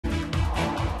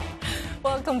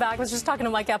Welcome back. I was just talking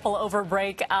to Mike Epple over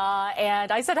break,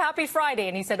 and I said happy Friday,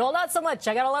 and he said, well, not so much.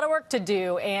 I got a lot of work to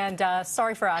do, and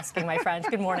sorry for asking, my friend.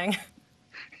 Good morning.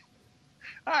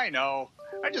 I know.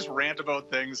 I just rant about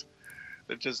things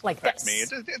that just like affect me.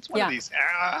 It's one of these.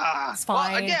 It's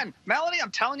fine. Well, again, Melanie,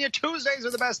 I'm telling you, Tuesdays are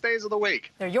the best days of the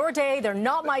week. They're your day. They're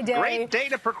not my day. Great day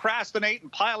to procrastinate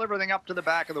and pile everything up to the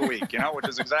back of the week, which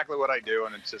is exactly what I do,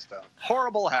 and it's just a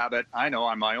horrible habit. I know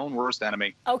I'm my own worst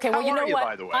enemy. Okay, well, you know what?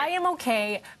 By the way? I am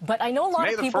okay, but I know a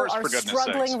lot of people are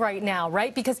struggling right now,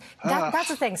 right? Because that's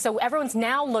the thing. So everyone's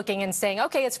now looking and saying,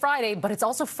 okay, it's Friday, but it's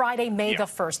also Friday, May the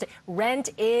 1st. Rent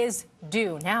is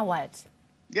due. Now what?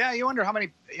 Yeah, you wonder how many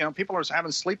people are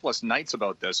having sleepless nights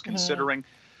about this, considering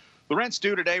the rent's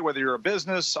due today, whether you're a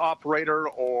business operator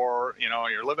or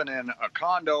you're living in a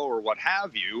condo or what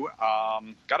have you.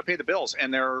 Got to pay the bills,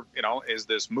 and there is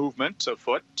this movement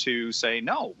afoot to say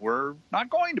no, we're not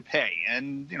going to pay,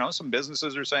 and some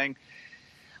businesses are saying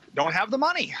don't have the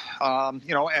money.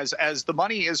 As the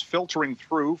money is filtering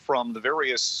through from the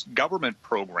various government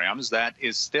programs, that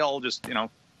is still just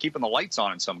keeping the lights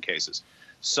on in some cases.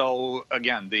 So,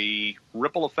 again, the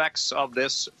ripple effects of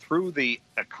this through the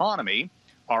economy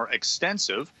are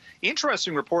extensive.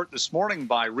 Interesting report this morning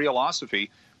by Realosophy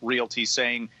Realty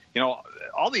saying,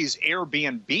 all these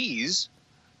Airbnbs,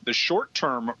 the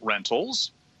short-term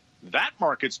rentals, that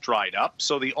market's dried up.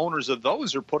 So the owners of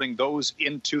those are putting those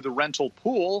into the rental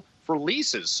pool for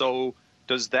leases. So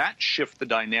does that shift the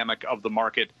dynamic of the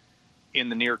market in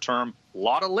the near term? A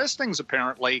lot of listings,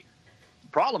 apparently.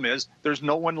 Problem is there's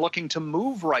no one looking to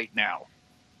move right now,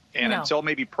 and until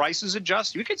maybe prices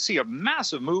adjust, you could see a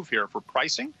massive move here for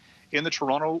pricing in the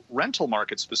Toronto rental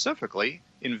market specifically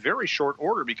in very short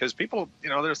order, because people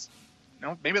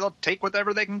maybe they'll take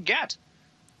whatever they can get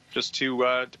just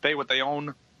to pay what they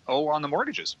owe on the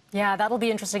mortgages. Yeah, that'll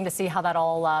be interesting to see how that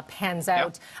all pans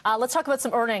out. Let's talk about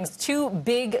some earnings. Two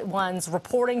big ones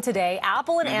reporting today,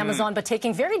 Apple and Amazon, but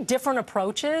taking very different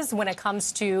approaches when it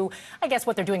comes to, I guess,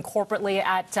 what they're doing corporately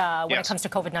at when it comes to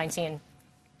COVID-19.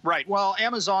 Right. Well,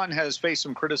 Amazon has faced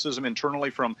some criticism internally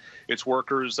from its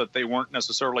workers that they weren't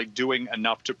necessarily doing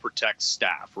enough to protect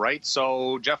staff, right?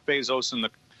 So Jeff Bezos in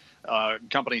the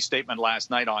company statement last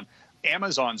night on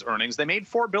Amazon's earnings, they made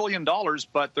 $4 billion,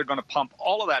 but they're going to pump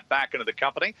all of that back into the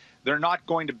company. They're not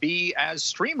going to be as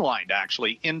streamlined,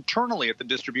 actually, internally at the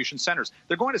distribution centers.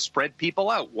 They're going to spread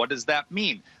people out. What does that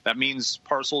mean? That means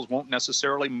parcels won't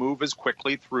necessarily move as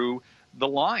quickly through the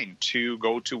line to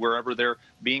go to wherever they're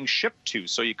being shipped to.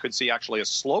 So you could see actually a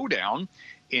slowdown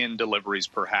in deliveries,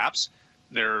 perhaps.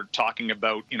 They're talking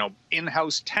about,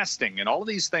 in-house testing and all of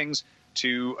these things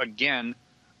to, again,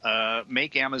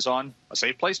 make Amazon a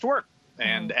safe place to work.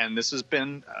 And this has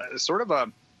been sort of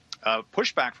a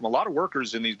pushback from a lot of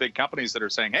workers in these big companies that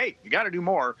are saying, hey, you got to do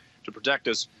more to protect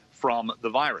us from the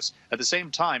virus. At the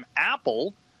same time,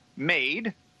 Apple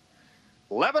made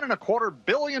 $11.25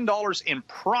 billion in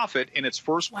profit in its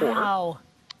first quarter.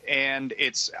 And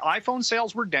its iPhone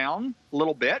sales were down a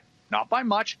little bit, not by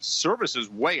much.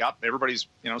 Services way up. Everybody's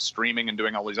streaming and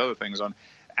doing all these other things on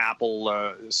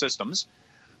Apple systems.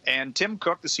 And Tim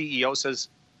Cook, the CEO, says,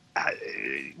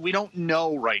 we don't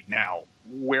know right now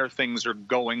where things are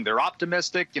going. They're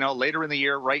optimistic, later in the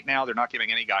year. Right now, they're not giving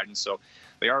any guidance. So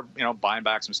they are, buying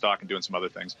back some stock and doing some other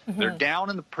things. They're down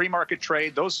in the pre-market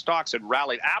trade. Those stocks had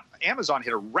rallied. Amazon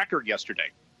hit a record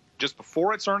yesterday. Just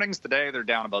before its earnings, today they're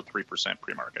down about 3%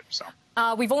 pre-market. So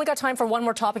we've only got time for one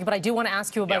more topic, but I do want to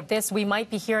ask you about this. We might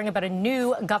be hearing about a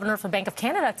new governor for Bank of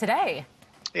Canada today.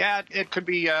 Yeah, it could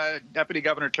be Deputy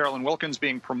Governor Carolyn Wilkins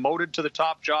being promoted to the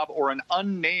top job, or an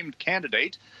unnamed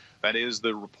candidate. That is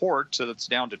the report that's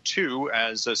down to two,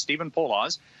 as Stephen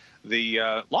Poloz,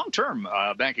 the long-term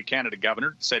Bank of Canada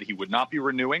governor, said he would not be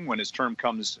renewing when his term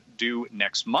comes due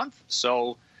next month.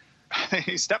 So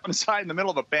he's stepping aside in the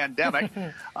middle of a pandemic.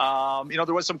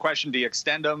 There was some question, do you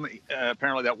extend him?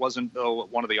 Apparently that wasn't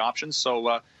one of the options.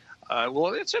 So well,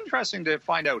 it's interesting to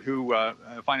find out who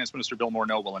Finance Minister Bill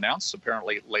Morneau will announce,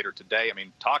 apparently later today. I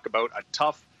mean, talk about a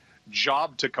tough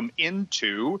job to come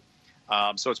into.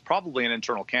 So it's probably an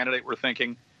internal candidate, we're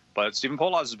thinking. But Stephen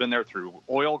Poloz has been there through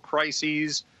oil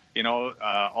crises,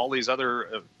 all these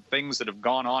other things that have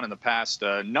gone on in the past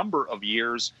number of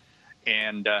years,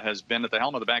 and has been at the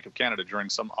helm of the Bank of Canada during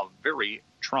some very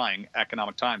trying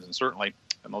economic times, and certainly,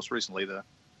 most recently, the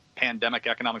pandemic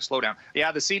economic slowdown.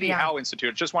 Yeah, the C.D. Howe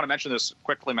Institute, just want to mention this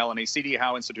quickly, Melanie. C.D.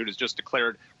 Howe Institute has just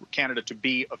declared Canada to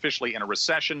be officially in a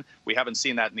recession. We haven't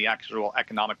seen that in the actual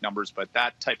economic numbers, but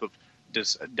that type of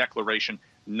declaration,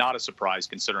 not a surprise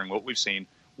considering what we've seen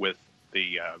with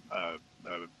the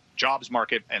jobs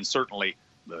market and certainly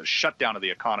the shutdown of the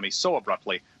economy so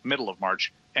abruptly, middle of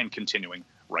March, and continuing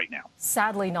right now.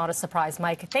 Sadly, not a surprise,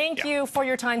 Mike. Thank you for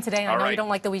your time today. I know you don't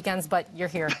like the weekends, but you're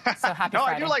here. So happy No,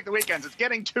 Friday. I do like the weekends. It's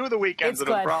getting to the weekends that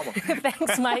is the problem.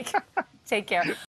 Thanks, Mike. Take care.